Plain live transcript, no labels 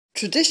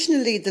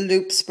Traditionally, the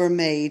loops were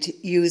made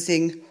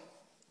using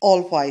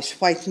all white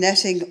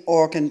netting,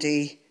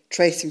 organdy,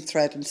 tracing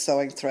thread and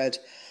sewing thread.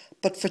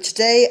 But for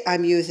today,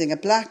 I'm using a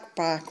black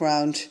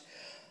background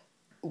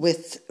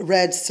with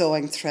red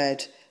sewing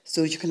thread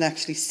so you can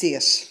actually see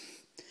it.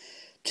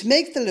 To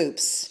make the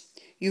loops,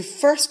 you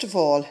first of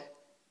all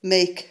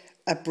make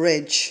a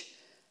bridge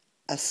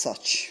as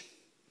such.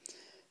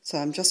 So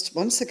I'm just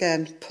once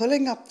again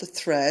pulling up the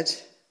thread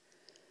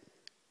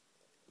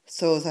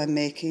so that I'm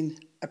making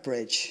a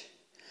bridge.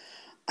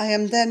 I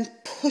am then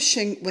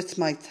pushing with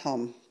my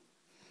thumb,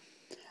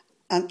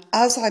 and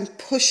as I'm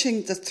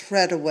pushing the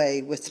thread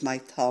away with my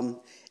thumb,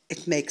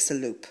 it makes a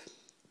loop.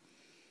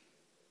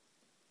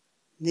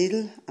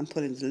 Needle, I'm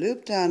putting the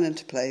loop down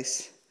into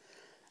place,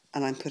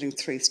 and I'm putting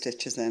 3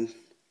 stitches in.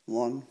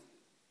 1,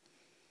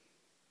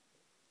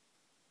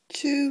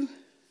 2,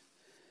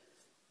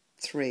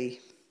 3,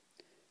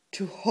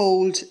 to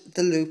hold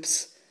the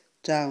loops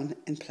down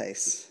in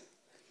place.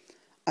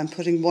 I'm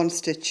putting 1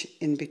 stitch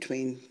in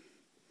between.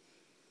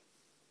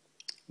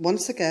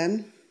 Once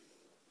again,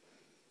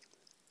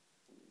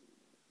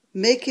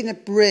 making a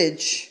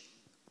bridge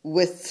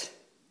with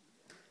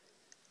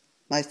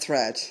my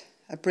thread,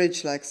 a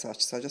bridge like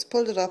such. So I just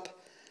pulled it up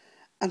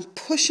and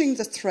pushing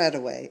the thread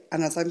away.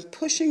 And as I'm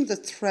pushing the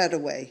thread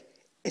away,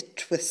 it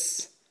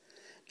twists.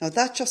 Now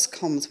that just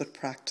comes with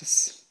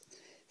practice.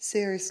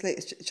 Seriously,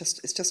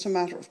 it's just a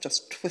matter of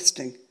just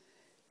twisting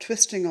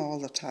all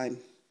the time.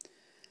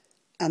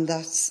 And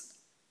that's,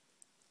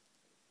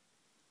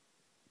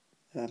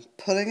 I'm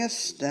pulling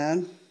it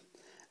down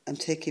and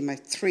taking my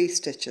 3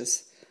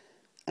 stitches.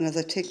 And as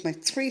I take my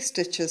 3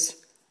 stitches,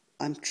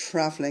 I'm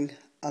travelling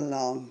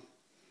along.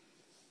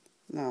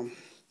 Now,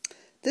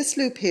 this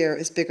loop here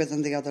is bigger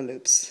than the other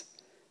loops.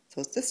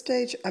 So at this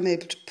stage, I'm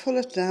able to pull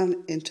it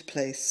down into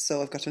place.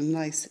 So I've got a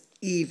nice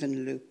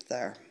even loop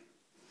there.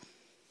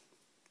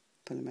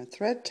 Pulling my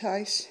thread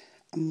tight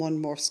and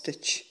 1 more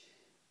stitch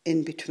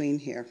in between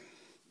here.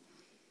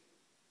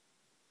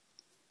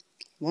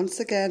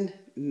 Once again,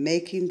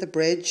 making the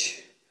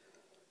bridge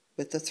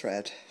with the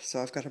thread.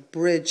 So I've got a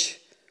bridge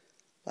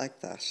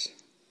like that.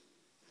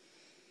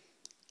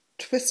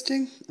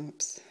 Twisting,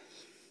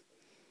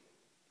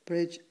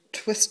 bridge,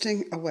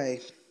 twisting away.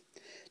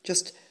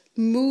 Just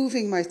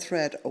moving my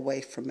thread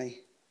away from me,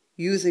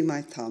 using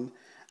my thumb.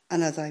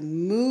 And as I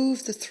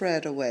move the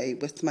thread away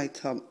with my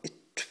thumb, it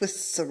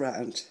twists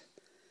around,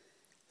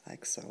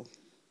 like so.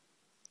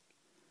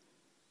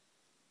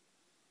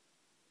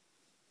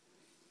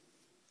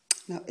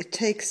 Now, it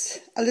takes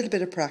a little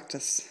bit of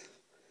practice.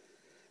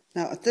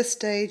 Now, at this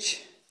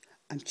stage,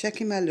 I'm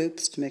checking my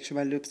loops to make sure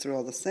my loops are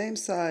all the same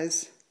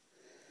size.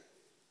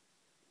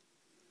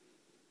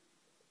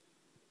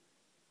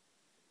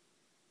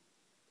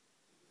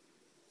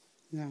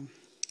 Now,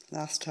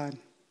 last time,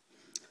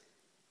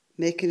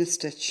 making a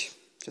stitch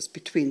just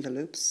between the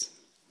loops,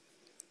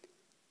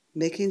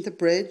 making the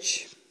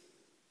bridge,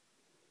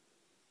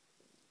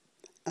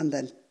 and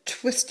then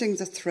twisting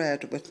the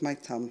thread with my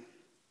thumb.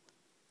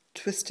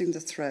 Twisting the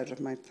thread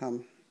of my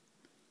thumb,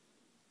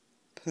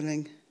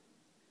 pulling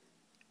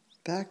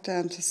back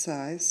down to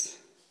size,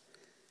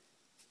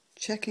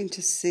 checking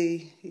to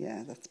see,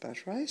 yeah, that's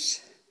about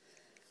right,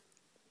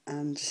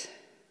 and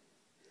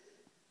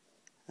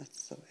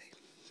that's the way.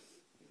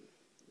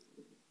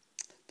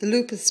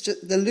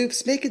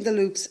 Making the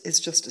loops is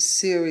just a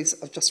series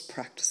of just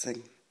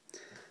practicing,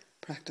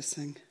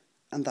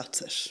 and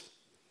that's it.